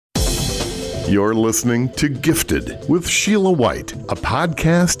You're listening to Gifted with Sheila White, a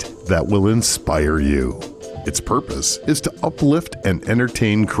podcast that will inspire you. Its purpose is to uplift and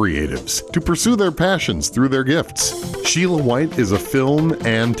entertain creatives to pursue their passions through their gifts. Sheila White is a film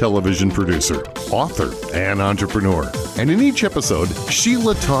and television producer, author, and entrepreneur. And in each episode,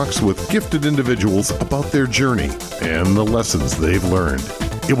 Sheila talks with gifted individuals about their journey and the lessons they've learned.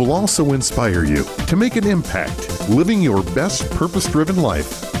 It will also inspire you to make an impact, living your best purpose-driven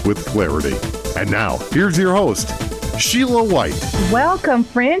life with clarity. And now, here's your host, Sheila White. Welcome,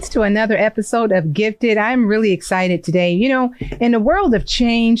 friends, to another episode of Gifted. I'm really excited today. You know, in a world of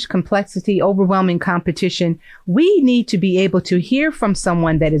change, complexity, overwhelming competition, we need to be able to hear from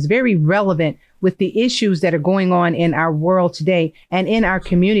someone that is very relevant with the issues that are going on in our world today and in our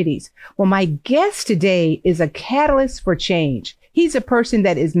communities. Well, my guest today is a catalyst for change. He's a person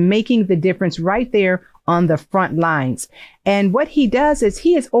that is making the difference right there on the front lines. And what he does is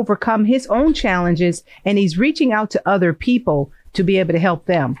he has overcome his own challenges and he's reaching out to other people to be able to help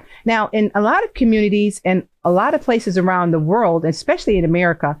them. Now, in a lot of communities and a lot of places around the world, especially in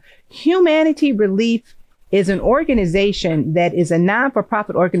America, Humanity Relief is an organization that is a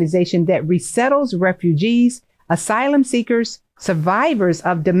non-for-profit organization that resettles refugees, asylum seekers, survivors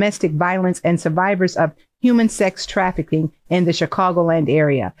of domestic violence, and survivors of human sex trafficking in the Chicagoland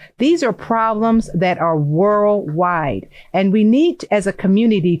area. These are problems that are worldwide, and we need as a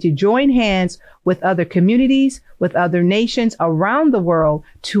community to join hands with other communities, with other nations around the world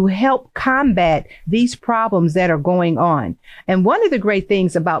to help combat these problems that are going on. And one of the great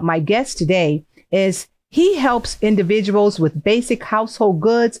things about my guest today is he helps individuals with basic household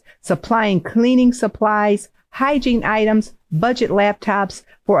goods, supplying cleaning supplies, hygiene items, budget laptops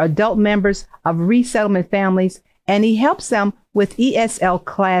for adult members of resettlement families, and he helps them with ESL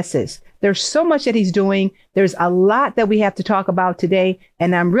classes. There's so much that he's doing. There's a lot that we have to talk about today,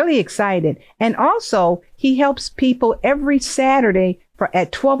 and I'm really excited. And also, he helps people every Saturday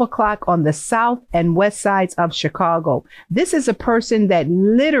at 12 o'clock on the south and west sides of Chicago. This is a person that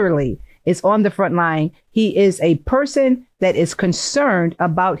literally is on the front line. He is a person that is concerned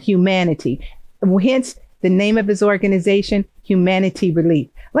about humanity. Hence, the name of his organization, Humanity Relief.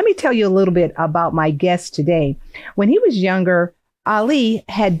 Let me tell you a little bit about my guest today. When he was younger, Ali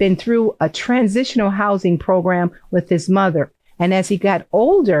had been through a transitional housing program with his mother. And as he got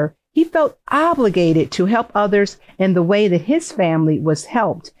older, he felt obligated to help others in the way that his family was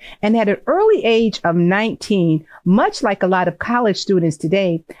helped. And at an early age of 19, much like a lot of college students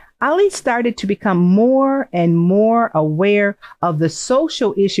today, Ali started to become more and more aware of the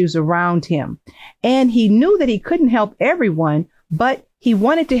social issues around him. And he knew that he couldn't help everyone, but he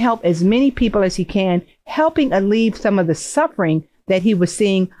wanted to help as many people as he can, helping alleviate some of the suffering that he was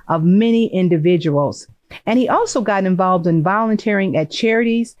seeing of many individuals. And he also got involved in volunteering at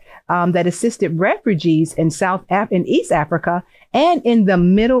charities that assisted refugees in East Africa and in the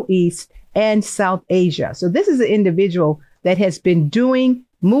Middle East and South Asia. So this is an individual that has been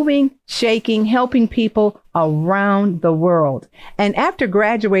moving, shaking, helping people around the world. And after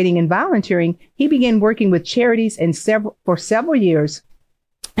graduating and volunteering, he began working with charities for several years.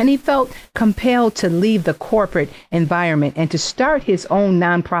 And he felt compelled to leave the corporate environment and to start his own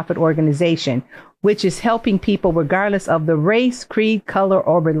nonprofit organization, which is helping people regardless of the race, creed, color,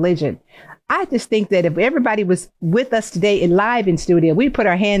 or religion. I just think that if everybody was with us today live in studio, we'd put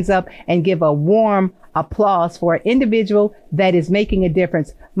our hands up and give a warm applause for an individual that is making a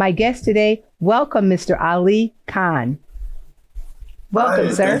difference. My guest today, welcome, Mr. Ali Khan. Welcome,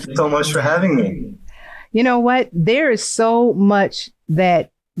 Hi, sir. thank you so much for having me. You know what? There is so much that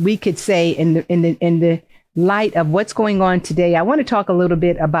we could say in the light of what's going on today. I want to talk a little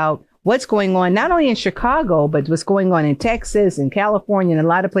bit about what's going on, not only in Chicago, but what's going on in Texas and California and a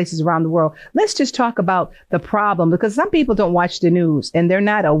lot of places around the world. Let's just talk about the problem, because some people don't watch the news and they're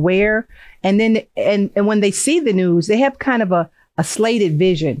not aware. And then, and when they see the news, they have kind of a slated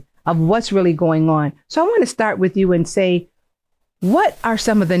vision of what's really going on. So I want to start with you and say, what are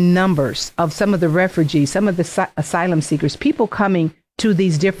some of the numbers of some of the refugees, some of the asylum seekers, people coming to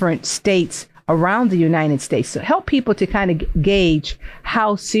these different states around the United States? So help people to kind of gauge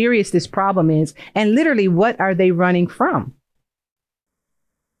how serious this problem is and literally what are they running from?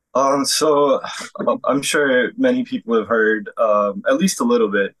 So I'm sure many people have heard at least a little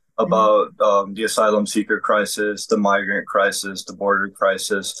bit about the asylum seeker crisis, the migrant crisis, the border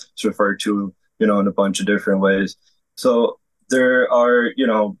crisis. It's referred to, in a bunch of different ways. So there are,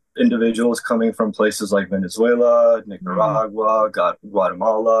 individuals coming from places like Venezuela, Nicaragua,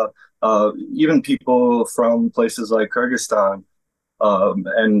 Guatemala, even people from places like Kyrgyzstan,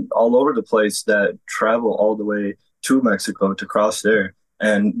 and all over the place that travel all the way to Mexico to cross there.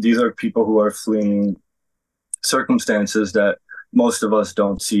 And these are people who are fleeing circumstances that most of us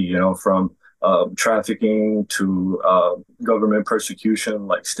don't see, from trafficking to government persecution,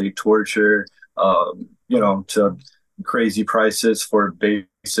 like state torture, to crazy prices for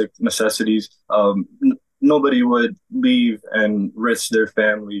basic necessities. Nobody would leave and risk their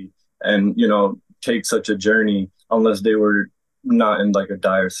family and, take such a journey unless they were not in like a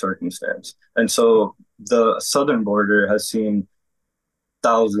dire circumstance. And so the southern border has seen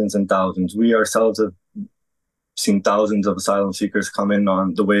thousands and thousands. We ourselves have seen thousands of asylum seekers come in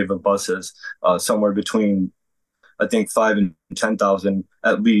on the wave of buses, somewhere between, I think, 5 and 10,000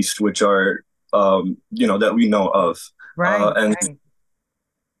 at least, which are, that we know of. Right. And right.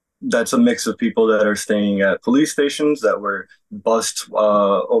 that's a mix of people that are staying at police stations that were bused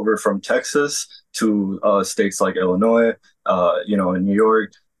over from Texas to states like Illinois, in New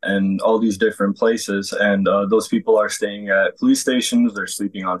York, and all these different places. And those people are staying at police stations. They're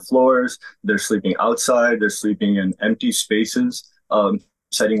sleeping on floors. They're sleeping outside. They're sleeping in empty spaces,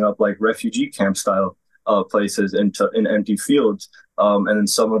 setting up like refugee camp style places in empty fields. And then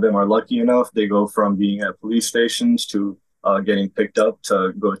some of them are lucky enough. They go from being at police stations to getting picked up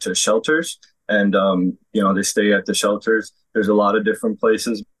to go to shelters. And, they stay at the shelters. There's a lot of different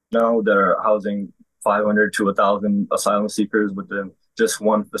places now that are housing 500 to 1,000 asylum seekers within just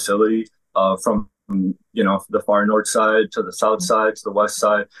one facility, from the far north side to the south side to the west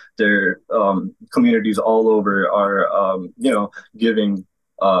side. There communities all over are giving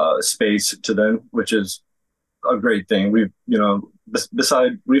space to them, which is a great thing. We've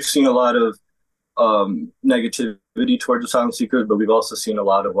seen a lot of negativity towards asylum seekers, but we've also seen a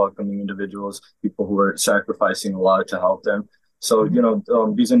lot of welcoming individuals, people who are sacrificing a lot to help them. So,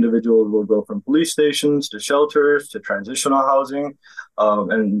 these individuals will go from police stations to shelters to transitional housing.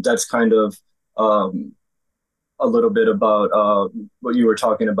 And that's kind of a little bit about what you were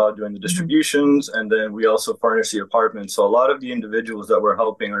talking about doing the distributions. And then we also furnish the apartments. So a lot of the individuals that we're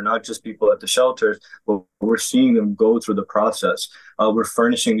helping are not just people at the shelters, but we're seeing them go through the process. We're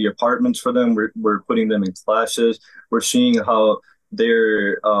furnishing the apartments for them. We're putting them in classes. We're seeing how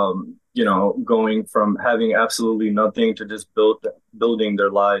they're, going from having absolutely nothing to just building their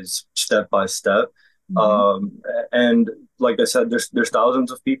lives step by step. And like I said, there's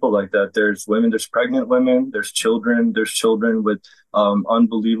thousands of people like that. There's women, there's pregnant women, there's children with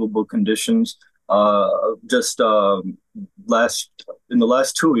unbelievable conditions. In the last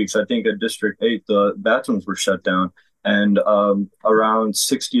 2 weeks, I think at District 8, the bathrooms were shut down, and around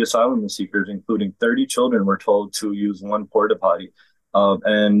 60 asylum seekers, including 30 children, were told to use one porta potty.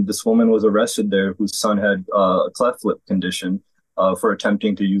 And this woman was arrested there whose son had a cleft lip condition for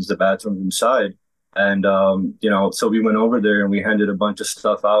attempting to use the bathroom inside. And, so we went over there and we handed a bunch of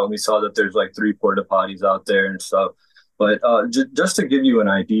stuff out, and we saw that there's like 3 porta potties out there and stuff. But just to give you an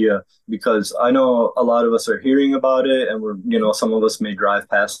idea, because I know a lot of us are hearing about it, and some of us may drive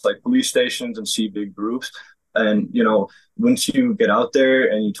past like police stations and see big groups. And, once you get out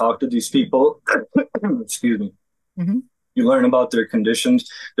there and you talk to these people, excuse me, you learn about their conditions.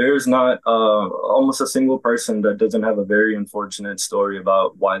 There's not almost a single person that doesn't have a very unfortunate story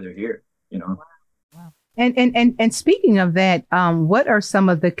about why they're here, Wow. And speaking of that, what are some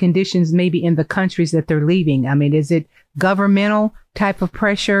of the conditions maybe in the countries that they're leaving? I mean, is it governmental type of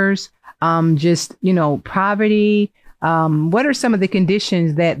pressures, just, poverty? What are some of the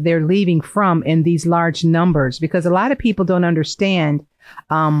conditions that they're leaving from in these large numbers? Because a lot of people don't understand,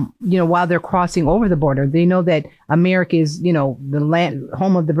 while they're crossing over the border, they know that America is, the land,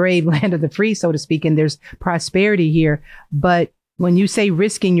 home of the brave, land of the free, so to speak, and there's prosperity here. But when you say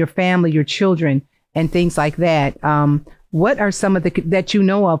risking your family, your children, and things like that, what are some of that you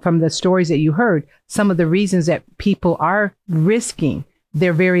know of from the stories that you heard, some of the reasons that people are risking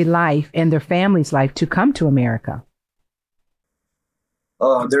their very life and their family's life to come to America?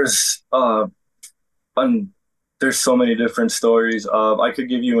 There's so many different stories. I could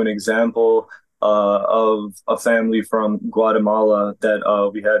give you an example of a family from Guatemala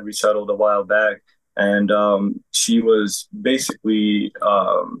that we had resettled a while back. And she was basically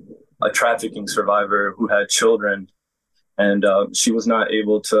a trafficking survivor who had children. And she was not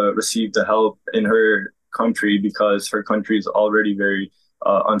able to receive the help in her country because her country is already very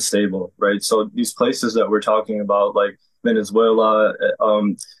unstable, right? So these places that we're talking about, like Venezuela,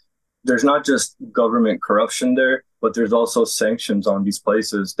 there's not just government corruption there, but there's also sanctions on these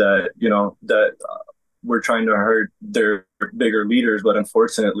places that, we're trying to hurt their bigger leaders. But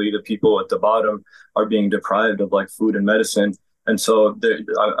unfortunately, the people at the bottom are being deprived of like food and medicine. And so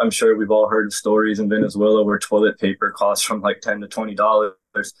I'm sure we've all heard of stories in Venezuela where toilet paper costs from like $10 to $20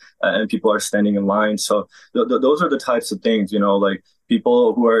 and people are standing in line. So those are the types of things, like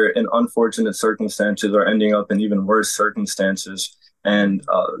People who are in unfortunate circumstances are ending up in even worse circumstances. And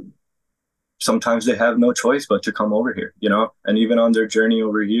sometimes they have no choice but to come over here, you know? And even on their journey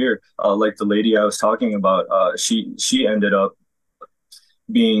over here, like the lady I was talking about, she ended up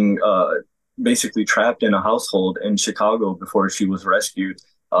being basically trapped in a household in Chicago before she was rescued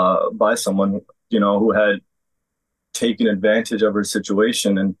by someone, you know, who had taken advantage of her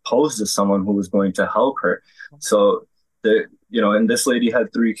situation and posed as someone who was going to help her. So you know, and this lady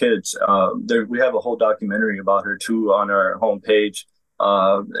had 3 kids. We have a whole documentary about her too on our homepage.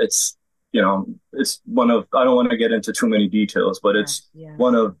 It's, you know, it's one of, I don't want to get into too many details, but it's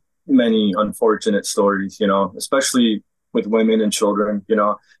one of many unfortunate stories, you know, especially with women and children. You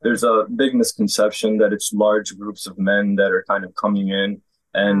know, there's a big misconception that it's large groups of men that are kind of coming in,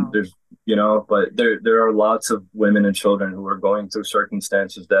 and there's, you know, but there are lots of women and children who are going through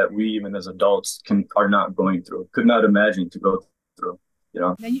circumstances that we, even as adults, are not going through, could not imagine to go through, you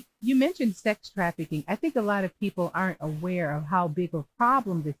know. Now, you mentioned sex trafficking. I think a lot of people aren't aware of how big a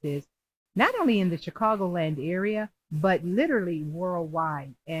problem this is, not only in the Chicagoland area, but literally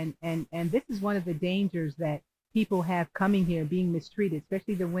worldwide. And this is one of the dangers that people have coming here, being mistreated,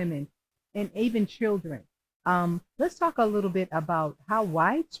 especially the women and even children. Let's talk a little bit about how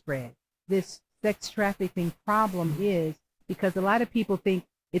widespread this sex trafficking problem is, because a lot of people think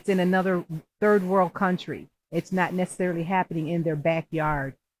it's in another third world country. It's not necessarily happening in their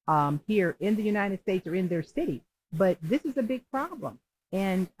backyard here in the United States or in their city, but this is a big problem.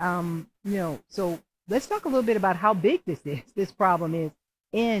 And, you know, so let's talk a little bit about how big this problem is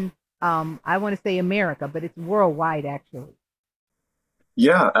in, I want to say America, but it's worldwide actually.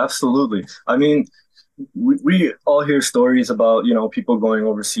 Yeah, absolutely. I mean, we all hear stories about, you know, people going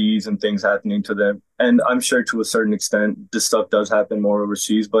overseas and things happening to them. And I'm sure to a certain extent, this stuff does happen more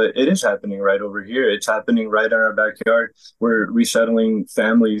overseas, but it is happening right over here. It's happening right in our backyard. We're resettling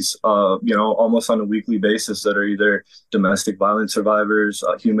families, you know, almost on a weekly basis that are either domestic violence survivors,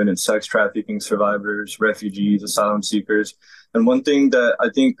 human and sex trafficking survivors, refugees, asylum seekers. And one thing that I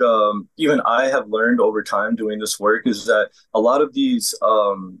think even I have learned over time doing this work is that a lot of these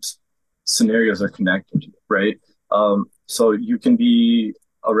scenarios are connected, right? So you can be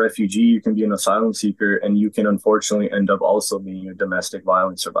a refugee, you can be an asylum seeker, and you can unfortunately end up also being a domestic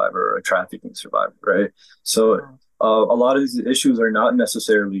violence survivor or a trafficking survivor, right? So a lot of these issues are not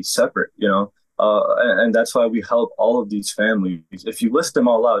necessarily separate, you know, and that's why we help all of these families. If you list them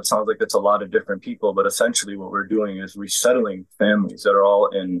all out, it sounds like it's a lot of different people, but essentially what we're doing is resettling families that are all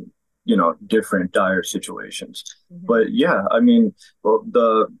in, you know, different dire situations. Mm-hmm. But yeah, I mean, well,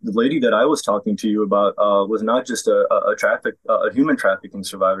 the lady that I was talking to you about was not just a human trafficking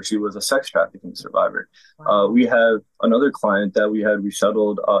survivor. She was a sex trafficking survivor. Wow. We have another client that we had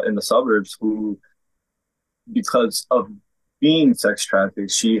resettled in the suburbs who, because of being sex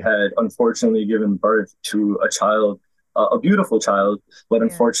trafficked, she had unfortunately given birth to a child, a beautiful child, but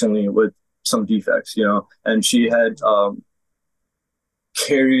unfortunately with some defects, you know, and she had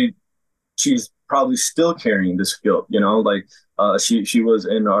she's probably still carrying this guilt, you know, like she was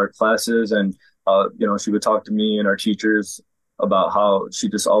in our classes and, you know, she would talk to me and our teachers about how she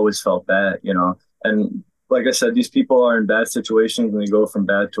just always felt bad, you know, and like I said, these people are in bad situations and they go from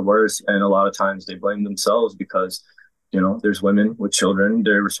bad to worse. And a lot of times they blame themselves because, you know, there's women with children.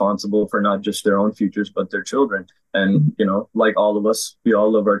 They're responsible for not just their own futures, but their children. And, you know, like all of us, we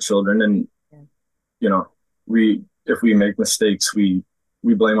all love our children. And, you know, if we make mistakes, we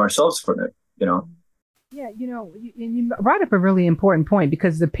blame ourselves for it, you know? Yeah, you know, you brought up a really important point,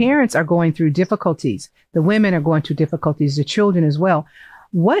 because the parents are going through difficulties. The women are going through difficulties, the children as well.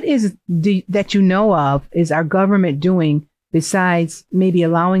 What is that you know of is our government doing besides maybe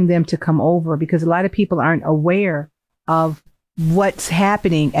allowing them to come over? Because a lot of people aren't aware of what's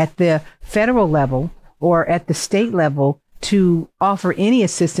happening at the federal level or at the state level to offer any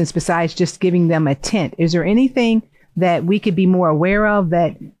assistance besides just giving them a tent. Is there anything that we could be more aware of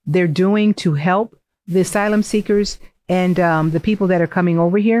that they're doing to help the asylum seekers and the people that are coming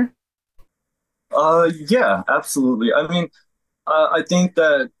over here? Yeah, absolutely. I mean, I think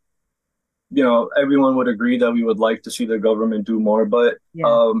that, you know, everyone would agree that we would like to see the government do more, but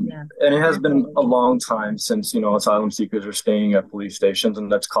and it has been a long time since, you know, asylum seekers are staying at police stations,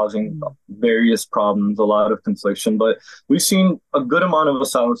 and that's causing various problems, a lot of confliction. But we've seen a good amount of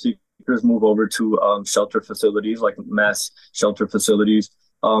asylum seekers move over to shelter facilities, like mass shelter facilities.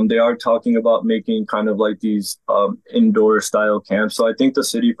 They are talking about making kind of like these indoor style camps. So I think the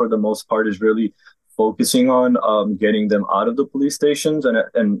city, for the most part, is really focusing on getting them out of the police stations,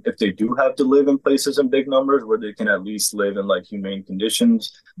 and if they do have to live in places in big numbers, where they can at least live in like humane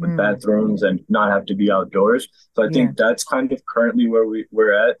conditions with bathrooms and not have to be outdoors. So I think that's kind of currently where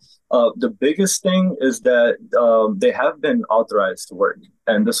we're at. The biggest thing is that they have been authorized to work,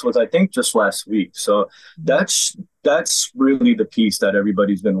 and this was, I think, just last week. So that's really the piece that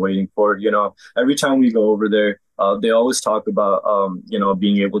everybody's been waiting for. You know, every time we go over there, they always talk about, you know,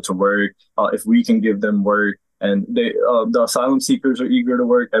 being able to work, if we can give them work. And the asylum seekers are eager to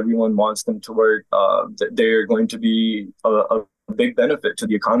work. Everyone wants them to work. They're going to be a big benefit to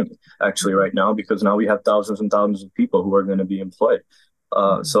the economy, actually, right now, because now we have thousands and thousands of people who are going to be employed.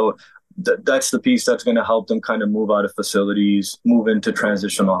 So that's the piece that's going to help them kind of move out of facilities, move into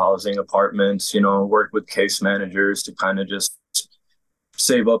transitional housing apartments, you know, work with case managers to kind of just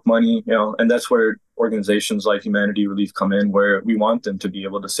save up money, you know, and that's where organizations like Humanity Relief come in, where we want them to be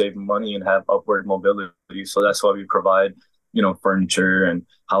able to save money and have upward mobility. So that's why we provide, you know, furniture and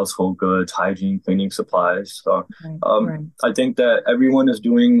household goods, hygiene, cleaning supplies. So I think that everyone is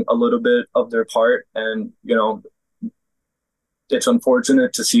doing a little bit of their part, and, you know, it's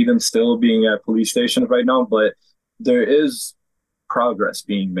unfortunate to see them still being at police stations right now, but there is progress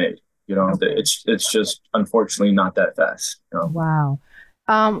being made. You know, it's just unfortunately not that fast. You know? Wow.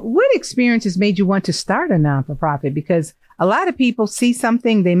 What experiences made you want to start a non-for-profit? Because a lot of people see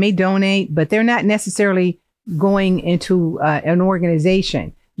something, they may donate, but they're not necessarily going into an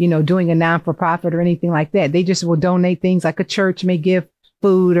organization, you know, doing a non-for-profit or anything like that. They just will donate things, like a church may give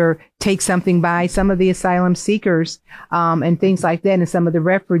food or take something by some of the asylum seekers and things like that, and some of the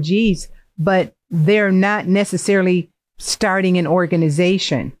refugees, but they're not necessarily starting an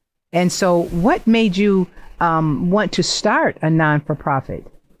organization. And so what made you want to start a non-for-profit?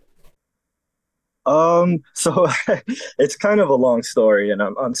 So it's kind of a long story, and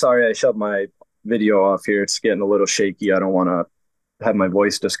I'm sorry I shut my video off here. It's getting a little shaky. I don't want to have my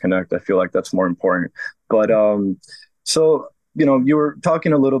voice disconnect. I feel like that's more important. But so, you know, you were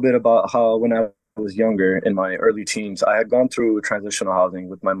talking a little bit about how when I was younger, in my early teens, I had gone through transitional housing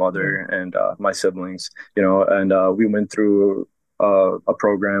with my mother and my siblings, you know, and we went through a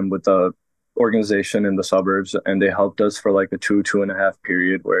program with a organization in the suburbs, and they helped us for like a 2.5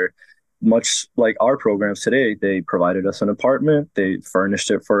 period, where, much like our programs today, they provided us an apartment, they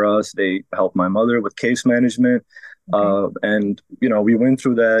furnished it for us, they helped my mother with case management. And, you know, we went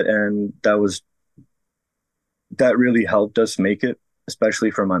through that, and that really helped us make it,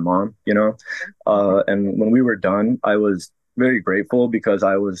 especially for my mom, you know. And when we were done, I was very grateful, because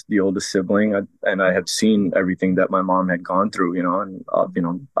I was the oldest sibling, and I had seen everything that my mom had gone through, you know, and, you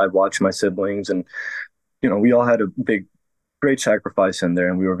know, I watched my siblings, and, you know, we all had a great sacrifice in there,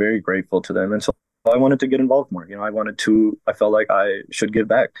 and we were very grateful to them. And so I wanted to get involved more, you know, I felt like I should give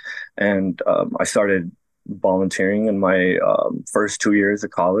back. And I started volunteering in my first 2 years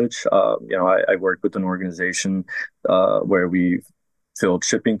of college. You know, I worked with an organization where we filled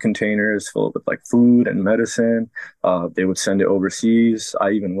shipping containers filled with like food and medicine. They would send it overseas.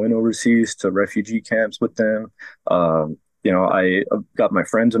 I even went overseas to refugee camps with them. You know, I got my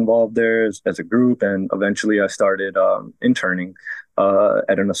friends involved there as a group, and eventually I started interning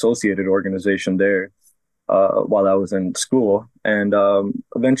at an associated organization there while I was in school. And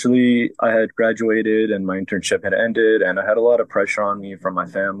eventually I had graduated, and my internship had ended, and I had a lot of pressure on me from my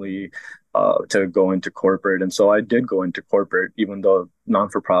family to go into corporate. And so I did go into corporate, even though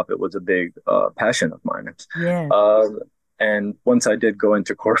non-for-profit was a big passion of mine. And once I did go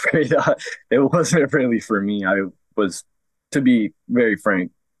into corporate, it wasn't really for me. I was, to be very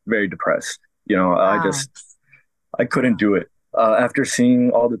frank, very depressed. You know, I couldn't do it. After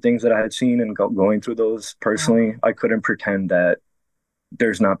seeing all the things that I had seen and going through those personally, I couldn't pretend that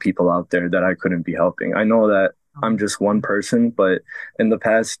there's not people out there that I couldn't be helping. I know that I'm just one person, but in the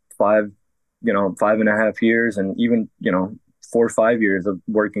past 5.5 years, and even, you know, 4 or 5 years of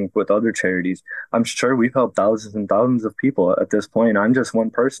working with other charities, I'm sure we've helped thousands and thousands of people at this point. I'm just one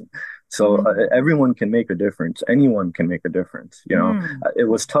person. So everyone can make a difference. Anyone can make a difference. You know, it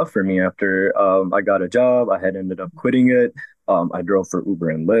was tough for me after I got a job. I had ended up quitting it. I drove for Uber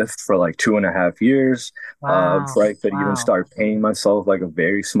and Lyft for like 2.5 years before I could even start paying myself like a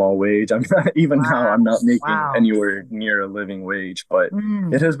very small wage. I'm not, even now, I'm not making anywhere near a living wage, but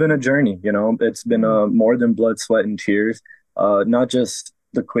it has been a journey. You know, it's been more than blood, sweat, and tears. Not just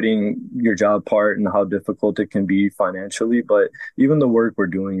the quitting your job part and how difficult it can be financially, but even the work we're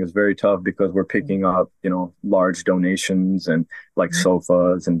doing is very tough, because we're picking up, you know, large donations and like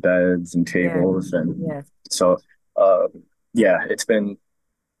sofas and beds and tables. And so, it's been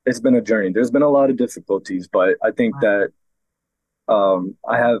a journey. There's been a lot of difficulties, but I think that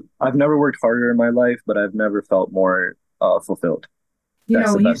I've never worked harder in my life, but I've never felt more fulfilled. You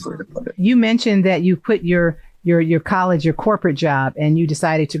That's know, the best way to put it. you mentioned that you quit your college, your corporate job, and you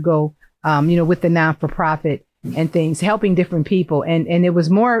decided to go, with the non for profit and things, helping different people, and it was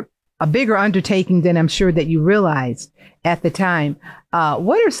more a bigger undertaking than I'm sure that you realized at the time.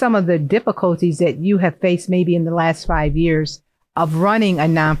 What are some of the difficulties that you have faced maybe in the last 5 years of running a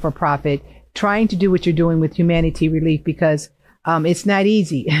non for profit, trying to do what you're doing with humanity relief? Because it's not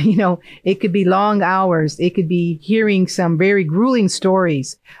easy. It could be long hours. It could be hearing some very grueling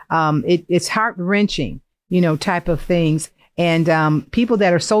stories. It's heart wrenching, type of things. And people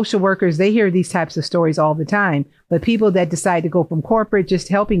that are social workers, they hear these types of stories all the time. But people that decide to go from corporate, just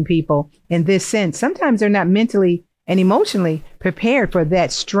helping people in this sense, sometimes they're not mentally and emotionally prepared for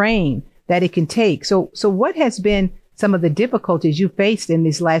that strain that it can take. So what has been some of the difficulties you faced in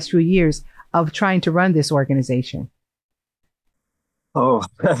these last few years of trying to run this organization? Oh,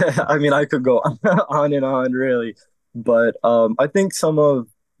 I mean, I could go on and on, really, but I think some of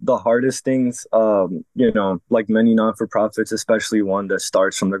the hardest things, like many non-for-profits, especially one that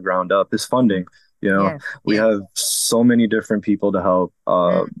starts from the ground up, is funding. You know, Yes. we have so many different people to help.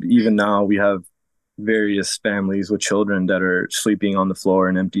 Even now, we have various families with children that are sleeping on the floor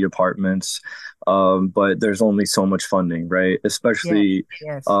in empty apartments. But there's only so much funding, right? Yes. Especially,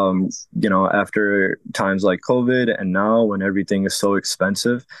 Yes. after times like COVID and now when everything is so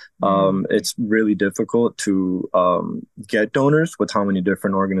expensive, Mm. it's really difficult to get donors with how many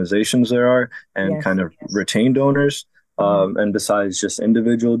different organizations there are and Yes. kind of retain donors. Mhm. And besides just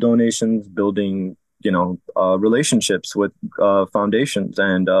individual donations, building relationships with foundations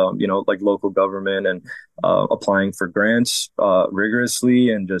and like local government and applying for grants rigorously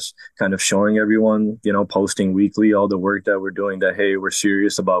and just kind of showing everyone, posting weekly all the work that we're doing, that hey, we're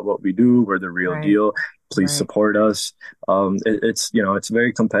serious about what we do, we're the real Right. deal, please Right. support us. It's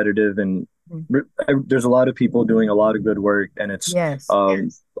very competitive and Mm. there's a lot of people doing a lot of good work, and it's Yes. um,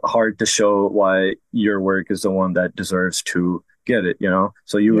 hard to show why your work is the one that deserves to get it.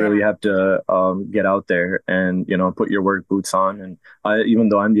 So you Yeah. really have to get out there and put your work boots on. And even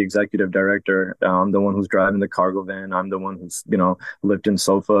though I'm the executive director, I'm the one who's driving the cargo van, I'm the one who's lifting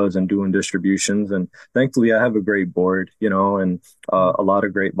sofas and doing distributions. And thankfully I have a great board, and a lot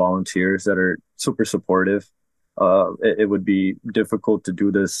of great volunteers that are super supportive. It would be difficult to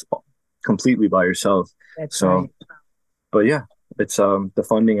do this completely by yourself. That's So, right. but yeah, it's the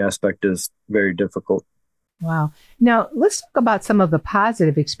funding aspect is very difficult. Wow. Now, let's talk about some of the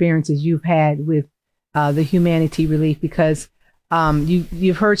positive experiences you've had with the humanity relief, because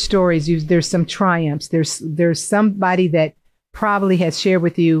you've heard stories. There's some triumphs. There's somebody that probably has shared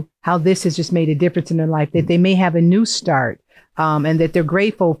with you how this has just made a difference in their life. That they may have a new start, and that they're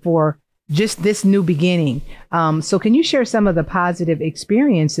grateful for just this new beginning. So, can you share some of the positive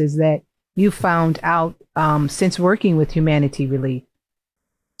experiences that you found out since working with humanity relief?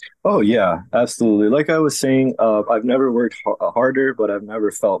 Oh yeah, absolutely. Like I was saying, I've never worked harder, but I've never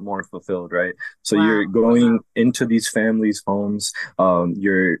felt more fulfilled, right? So Wow. you're going into these families' homes, and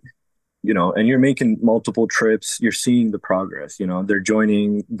you're making multiple trips. You're seeing the progress. They're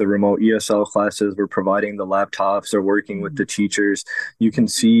joining the remote ESL classes. We're providing the laptops. They're working with Mm. the teachers. You can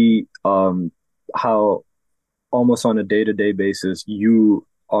see how almost on a day-to-day basis, you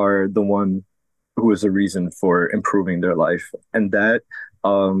are the one who is the reason for improving their life, and that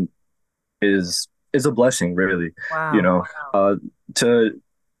um, is a blessing, really. You Wow. know, to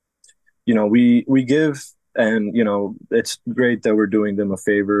we give, and it's great that we're doing them a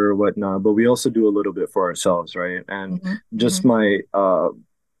favor or whatnot, but we also do a little bit for ourselves, right? And Hmm. just Hmm.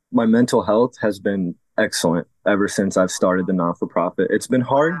 my mental health has been excellent ever since I've started the non-for-profit. It's been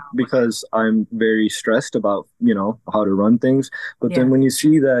hard Wow. because I'm very stressed about, how to run things. But then Yeah. when you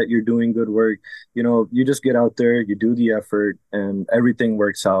see that you're doing good work, you just get out there, you do the effort, and everything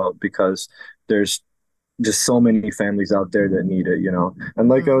works out because there's just so many families out there that need it. And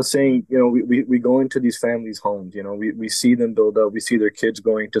like I Mm. was saying, we go into these families' homes, we see them build up, we see their kids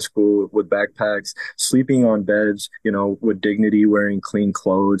going to school with backpacks, sleeping on beds, with dignity, wearing clean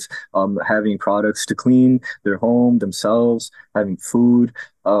clothes, having products to clean their home themselves, having food.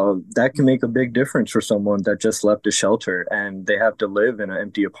 That can make a big difference for someone that just left a shelter and they have to live in an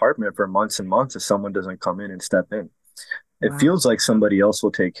empty apartment for months and months if someone doesn't come in and step in. It Wow. feels like somebody else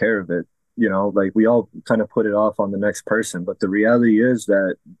will take care of it. Like we all kind of put it off on the next person, but the reality is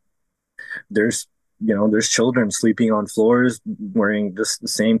that there's there's children sleeping on floors, wearing just the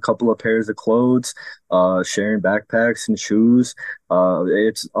same couple of pairs of clothes, sharing backpacks and shoes.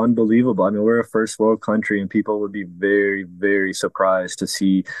 It's unbelievable. I mean, we're a first world country, and people would be very, very surprised to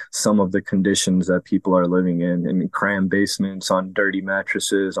see some of the conditions that people are living in. I mean, cramped basements, on dirty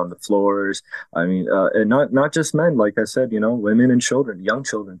mattresses, on the floors. I mean, and not just men, like I said, women and children, young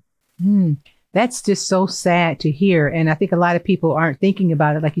children. Mm, that's just so sad to hear. And I think a lot of people aren't thinking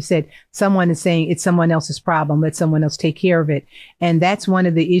about it. Like you said, someone is saying it's someone else's problem. Let someone else take care of it. And that's one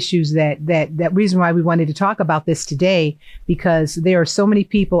of the issues that reason why we wanted to talk about this today, because there are so many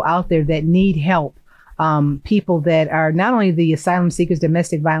people out there that need help. People that are not only the asylum seekers,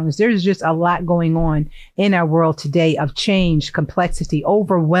 domestic violence, there's just a lot going on in our world today of change, complexity,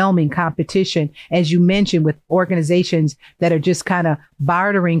 overwhelming competition, as you mentioned, with organizations that are just kind of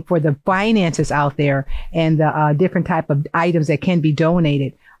bartering for the finances out there and the different type of items that can be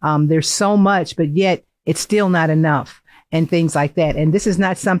donated. There's so much, but yet it's still not enough and things like that. And this is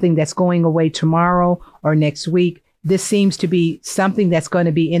not something that's going away tomorrow or next week. This seems to be something that's going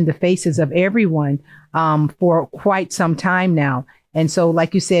to be in the faces of everyone for quite some time now. And so,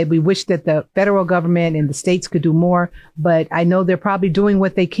 like you said, we wish that the federal government and the states could do more, but I know they're probably doing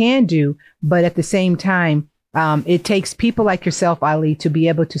what they can do. But at the same time, it takes people like yourself, Ali, to be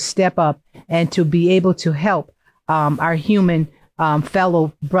able to step up and to be able to help our human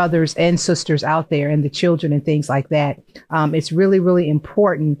fellow brothers and sisters out there and the children and things like that. It's really, really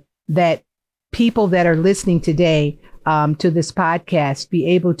important that people that are listening today to this podcast be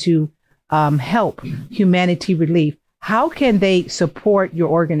able to help Humanity Relief. How can they support your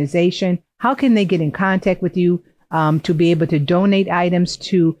organization? How can they get in contact with you to be able to donate items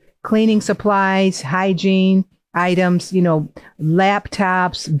to cleaning supplies, hygiene items,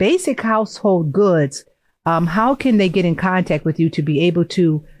 laptops, basic household goods? How can they get in contact with you to be able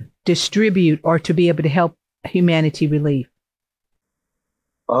to distribute or to be able to help Humanity Relief?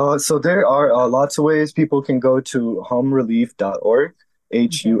 So there are lots of ways. People can go to humrelief.org,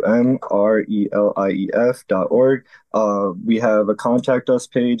 HUMRELIEF.org. We have a contact us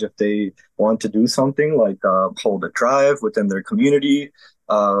page if they want to do something like hold a drive within their community.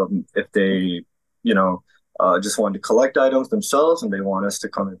 If they, just want to collect items themselves and they want us to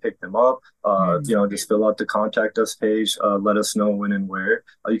come and pick them up, just fill out the contact us page, let us know when and where.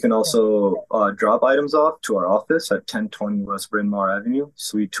 You can also drop items off to our office at 1020 West Bryn Mawr Avenue,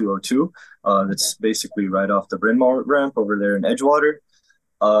 Suite 202. That's basically right off the Bryn Mawr ramp over there in Edgewater.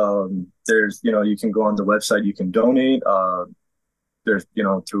 There's, you can go on the website, you can donate. There's,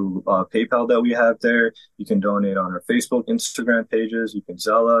 through PayPal that we have there. You can donate on our Facebook, Instagram pages. You can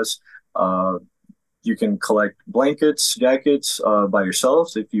Zelle us. You can collect blankets, jackets by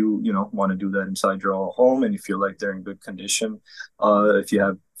yourselves if you want to do that inside your own home and you feel like they're in good condition. If you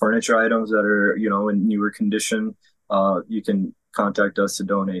have furniture items that are in newer condition, you can contact us to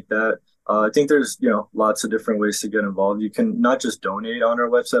donate that. I think there's lots of different ways to get involved. You can not just donate on our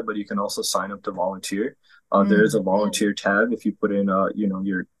website, but you can also sign up to volunteer. There is a volunteer tab. If you put in,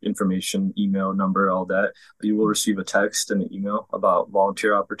 your information, email, number, all that, you will receive a text and an email about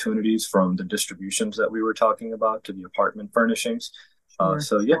volunteer opportunities, from the distributions that we were talking about to the apartment furnishings.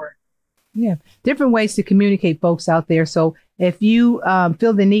 Yeah, different ways to communicate, folks out there. So if you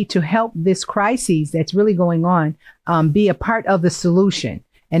feel the need to help this crisis that's really going on, be a part of the solution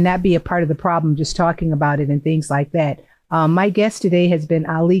and not be a part of the problem, just talking about it and things like that. My guest today has been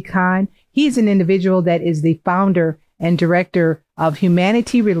Ali Khan. He's an individual that is the founder and director of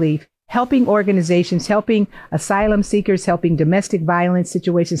Humanity Relief, helping organizations, helping asylum seekers, helping domestic violence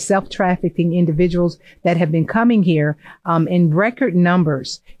situations, self-trafficking individuals that have been coming here in record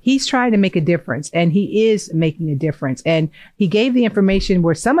numbers. He's trying to make a difference, and he is making a difference. And he gave the information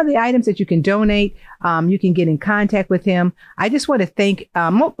where some of the items that you can donate, you can get in contact with him. I just want to thank,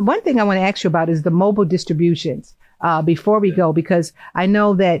 one thing I want to ask you about is the mobile distributions. Before we go, because I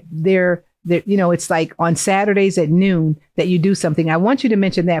know that it's like on Saturdays at noon that you do something. I want you to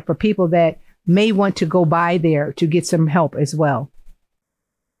mention that for people that may want to go by there to get some help as well.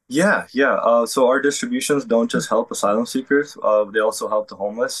 Yeah. So our distributions don't just help asylum seekers. They also help the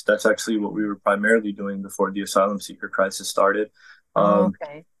homeless. That's actually what we were primarily doing before the asylum seeker crisis started.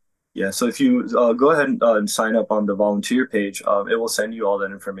 Okay. Yeah, so if you go ahead and sign up on the volunteer page, it will send you all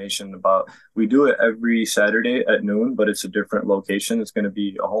that information about. We do it every Saturday at noon, but it's a different location. It's going to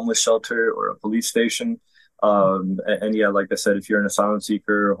be a homeless shelter or a police station. And yeah, like I said, if you're an asylum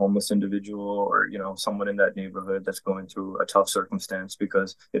seeker, a homeless individual, or someone in that neighborhood that's going through a tough circumstance,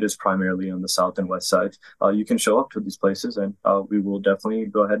 because it is primarily on the south and west sides, you can show up to these places, and we will definitely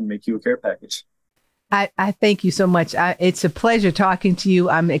go ahead and make you a care package. I thank you so much. It's a pleasure talking to you.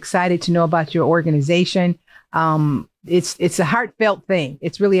 I'm excited to know about your organization. It's a heartfelt thing.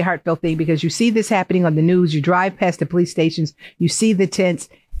 It's really a heartfelt thing because you see this happening on the news. You drive past the police stations, you see the tents,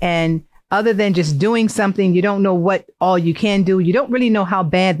 and other than just doing something, you don't know what all you can do. You don't really know how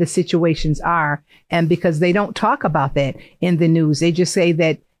bad the situations are. And because they don't talk about that in the news, they just say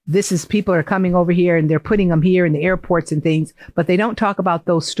that people are coming over here and they're putting them here in the airports and things, but they don't talk about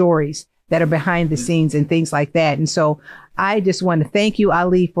those stories that are behind the scenes and things like that. And so I just want to thank you,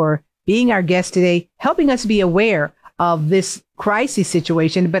 Ali, for being our guest today, helping us be aware of this crisis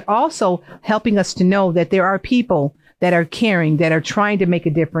situation, but also helping us to know that there are people that are caring, that are trying to make a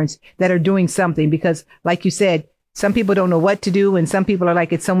difference, that are doing something. Because like you said, some people don't know what to do and some people are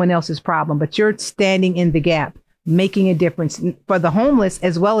like, it's someone else's problem, but you're standing in the gap, making a difference for the homeless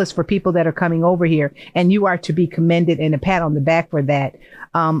as well as for people that are coming over here. And you are to be commended and a pat on the back for that.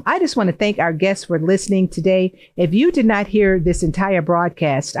 I just want to thank our guests for listening today. If you did not hear this entire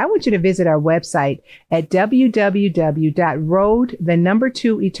broadcast, I want you to visit our website at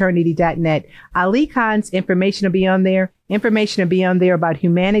www.road2eternity.net. Ali Khan's information will be on there. Information will be on there about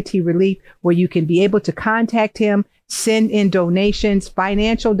humanity relief, where you can be able to contact him, send in donations,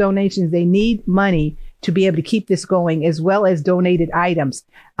 financial donations. They need money to be able to keep this going, as well as donated items.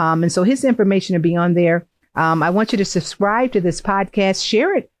 And so his information will be on there. I want you to subscribe to this podcast,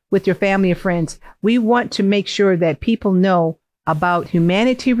 share it with your family and friends. We want to make sure that people know about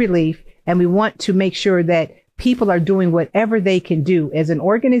humanity relief, and we want to make sure that people are doing whatever they can do as an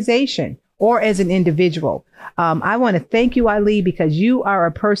organization or as an individual. I want to thank you, Ali, because you are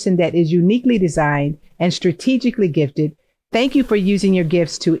a person that is uniquely designed and strategically gifted. Thank you for using your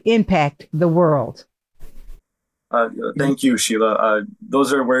gifts to impact the world. Thank you, Sheila.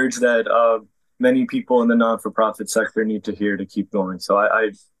 Those are words that many people in the non-for-profit sector need to hear to keep going. So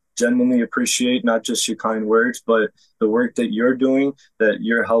I genuinely appreciate not just your kind words, but the work that you're doing, that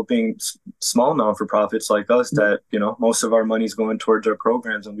you're helping small non-for-profits like us that, most of our money's going towards our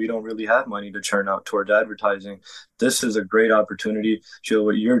programs and we don't really have money to churn out towards advertising. This is a great opportunity. Sheila,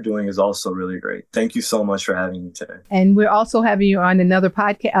 what you're doing is also really great. Thank you so much for having me today. And we're also having you on another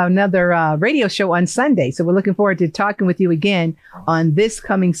podcast, another radio show on Sunday. So we're looking forward to talking with you again on this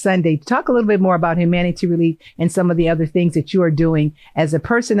coming Sunday to talk a little bit more about humanity relief and some of the other things that you are doing as a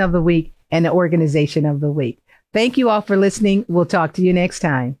person of the week and the organization of the week. Thank you all for listening. We'll talk to you next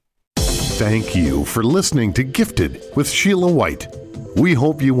time. Thank you for listening to Gifted with Sheila White. We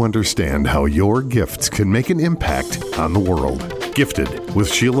hope you understand how your gifts can make an impact on the world. Gifted with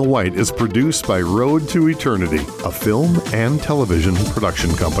Sheila White is produced by Road to Eternity, a film and television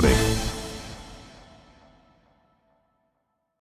production company.